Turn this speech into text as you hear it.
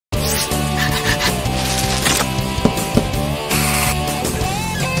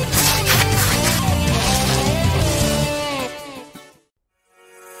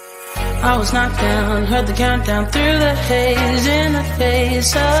I was knocked down, heard the countdown through the haze, in the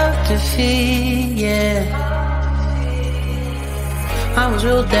face of defeat, yeah. I was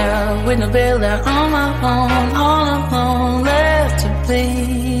ruled out with no bailout, on my own, all alone, left to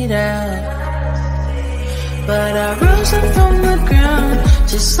bleed out. But I rose up from the ground,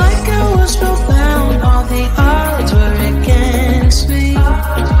 just like I was spellbound. All the odds were against me,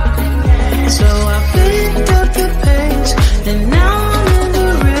 so I picked up the pace, and now I'm in the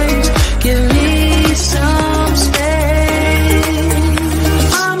race. Give me some space.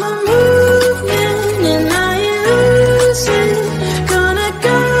 I'm a movement and I ain't losing. Gonna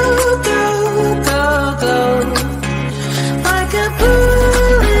go, go, go, go. Like a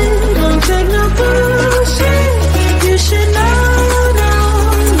bullet, don't take no bullshit. You should know, no,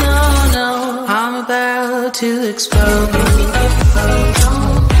 no, no. I'm about to explode.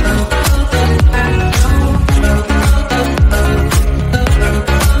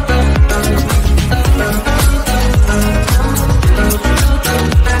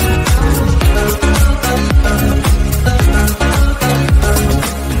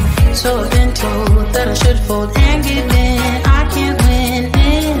 So I've been told that I should fold and give in. I can't win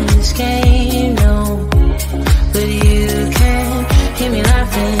in this game, no. But you can hear me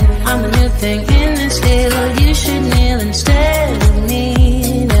laughing. I'm the new thing in this hill. You should kneel instead of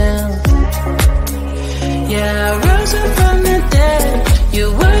me now. Yeah, I rose up from the dead.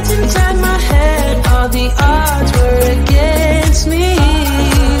 Your words inside my head. All the odds were against me,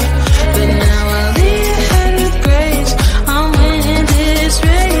 but now I'll lead ahead with grace. I'm winning this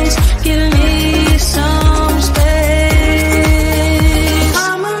race. Give me some space.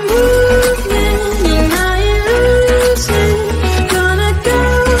 I'm a movement and I ain't losing. Gonna go,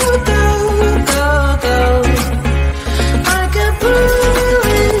 go, go, go. Like a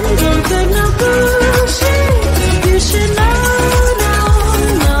bullet, don't take no bullshit. You should know, no,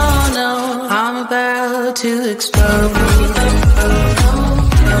 no, no. I'm about to explode.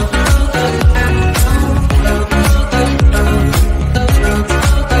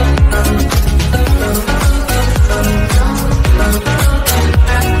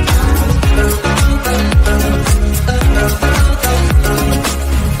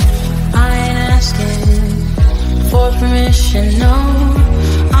 Permission, no,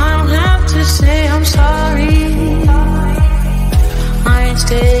 I don't have to say I'm sorry. I ain't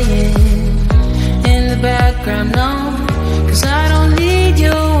staying in the background, no, 'cause I don't need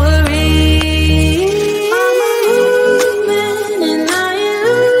your worry. I'm a movement and I ain't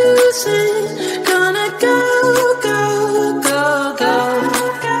losing. Gonna go, go, go, go.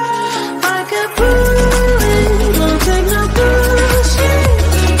 Like a bullet, won't take no bullshit.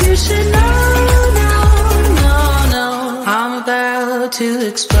 You should know. I'm about to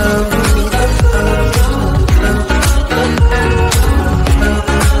explode.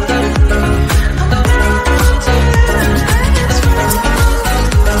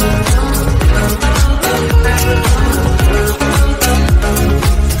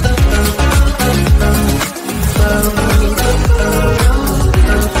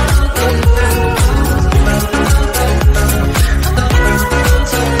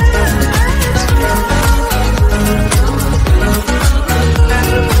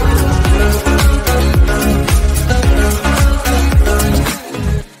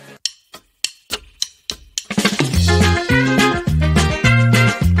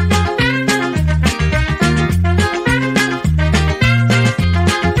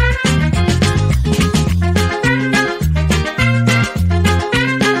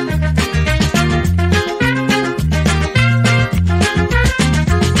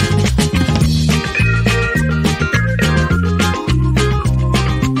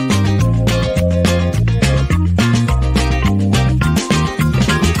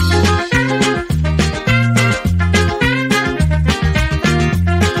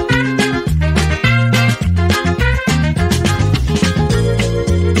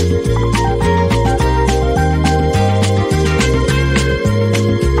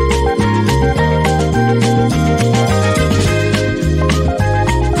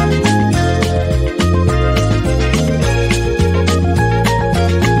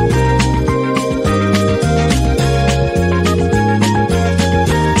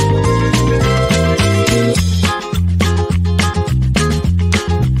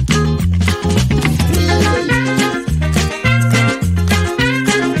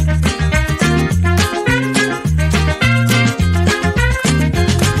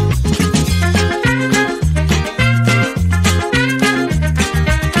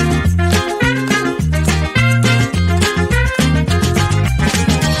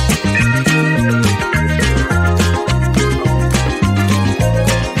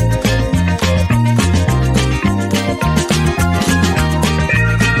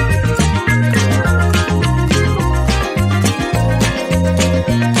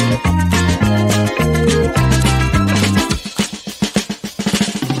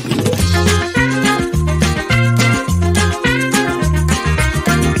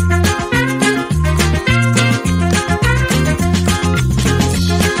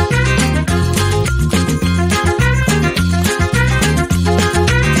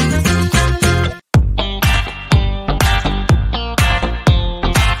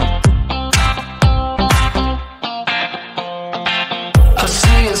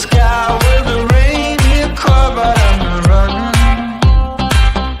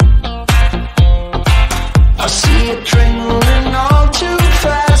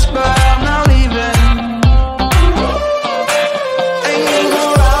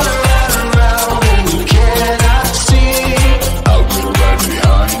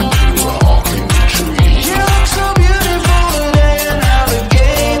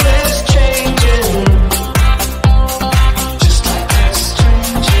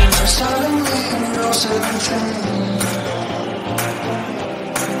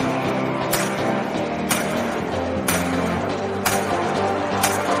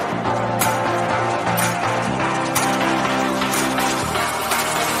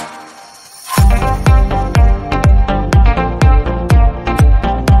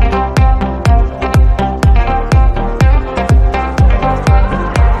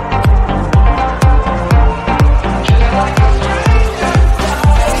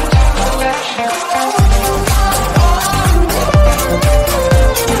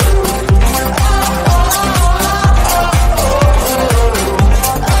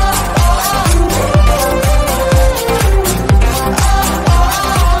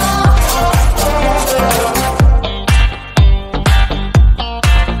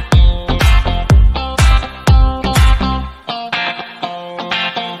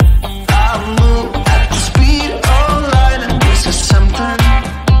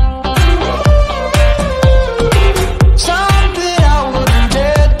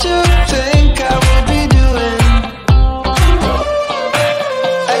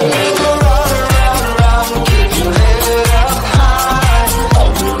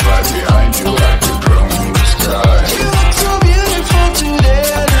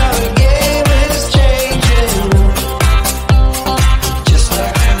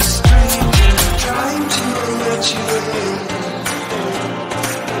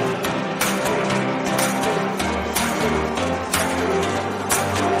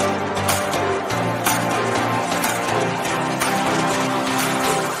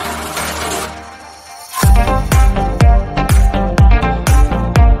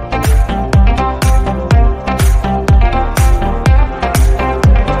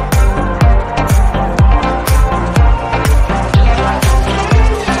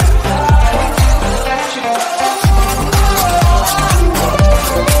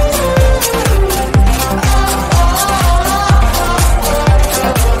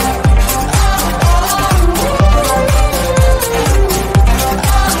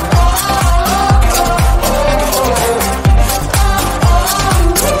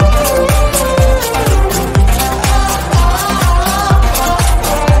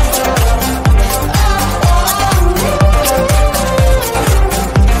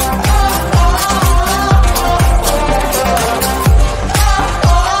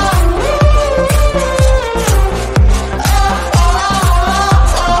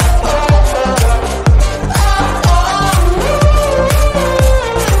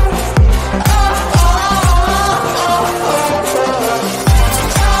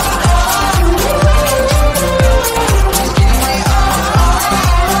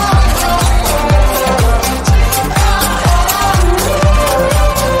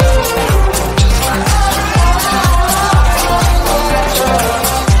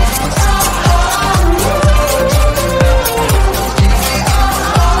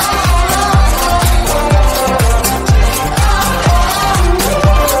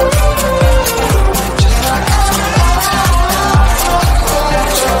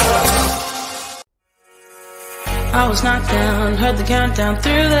 was knocked down, heard the countdown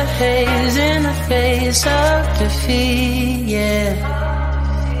through the haze, in the face of defeat, yeah.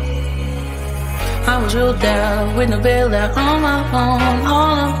 I was ruled out with no bailout, on my own,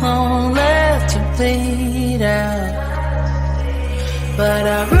 all alone, left to bleed out. But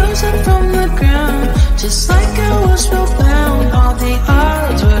I rose up from the ground, just like I was spellbound. All the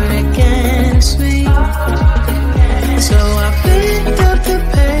odds were against me, so I picked up the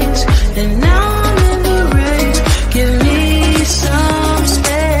pace, and now I'm in the race. Give me some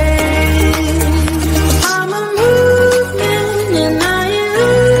space. I'm a movement and I ain't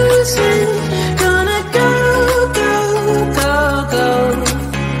losing. Gonna go, go, go, go.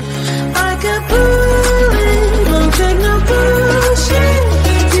 Like a bullet, won't take no bullshit.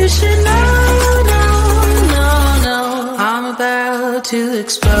 You should know, no, no, no. I'm about to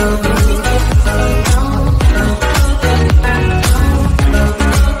explode.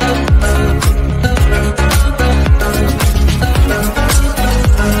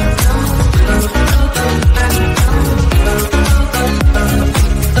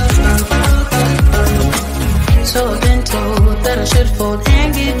 So I've been told that I should fold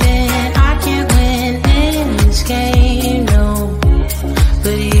and give in. I can't win in this game, no.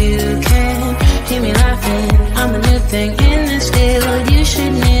 But you can hear me laughing. I'm the new thing in this field. You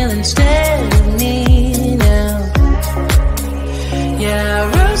should kneel instead of me now. Yeah, I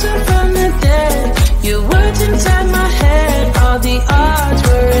rose up from the dead. Your words inside my head. All the odds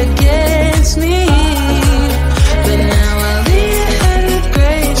were against me, but now I'll be ahead of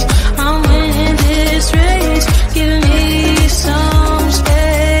grace. I'm winning this race. Give me some space.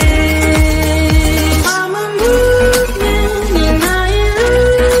 I'm a movement and I ain't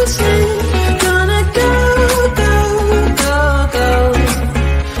losing. Gonna go, go, go, go.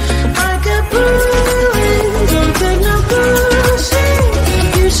 Like a bullet, don't take no bullshit.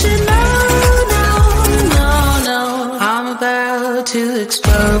 You should know, no, no, no. I'm about to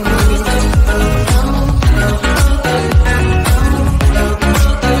explode.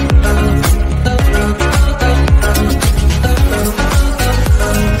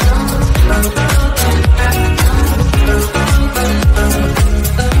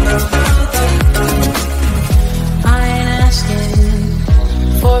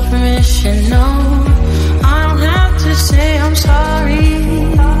 No, I don't have to say I'm sorry.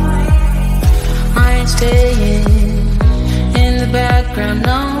 I ain't staying in the background,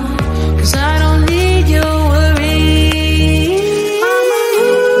 no, 'cause I don't need your worry. I'm a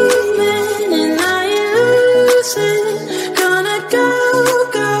movement and I ain't losing. Gonna go,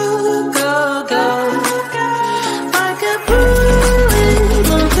 go, go, go. Like a bullet,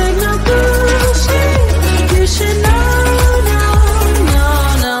 won't take no bullshit. You should know, no, no,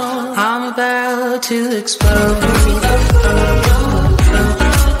 no. I'm about to explode.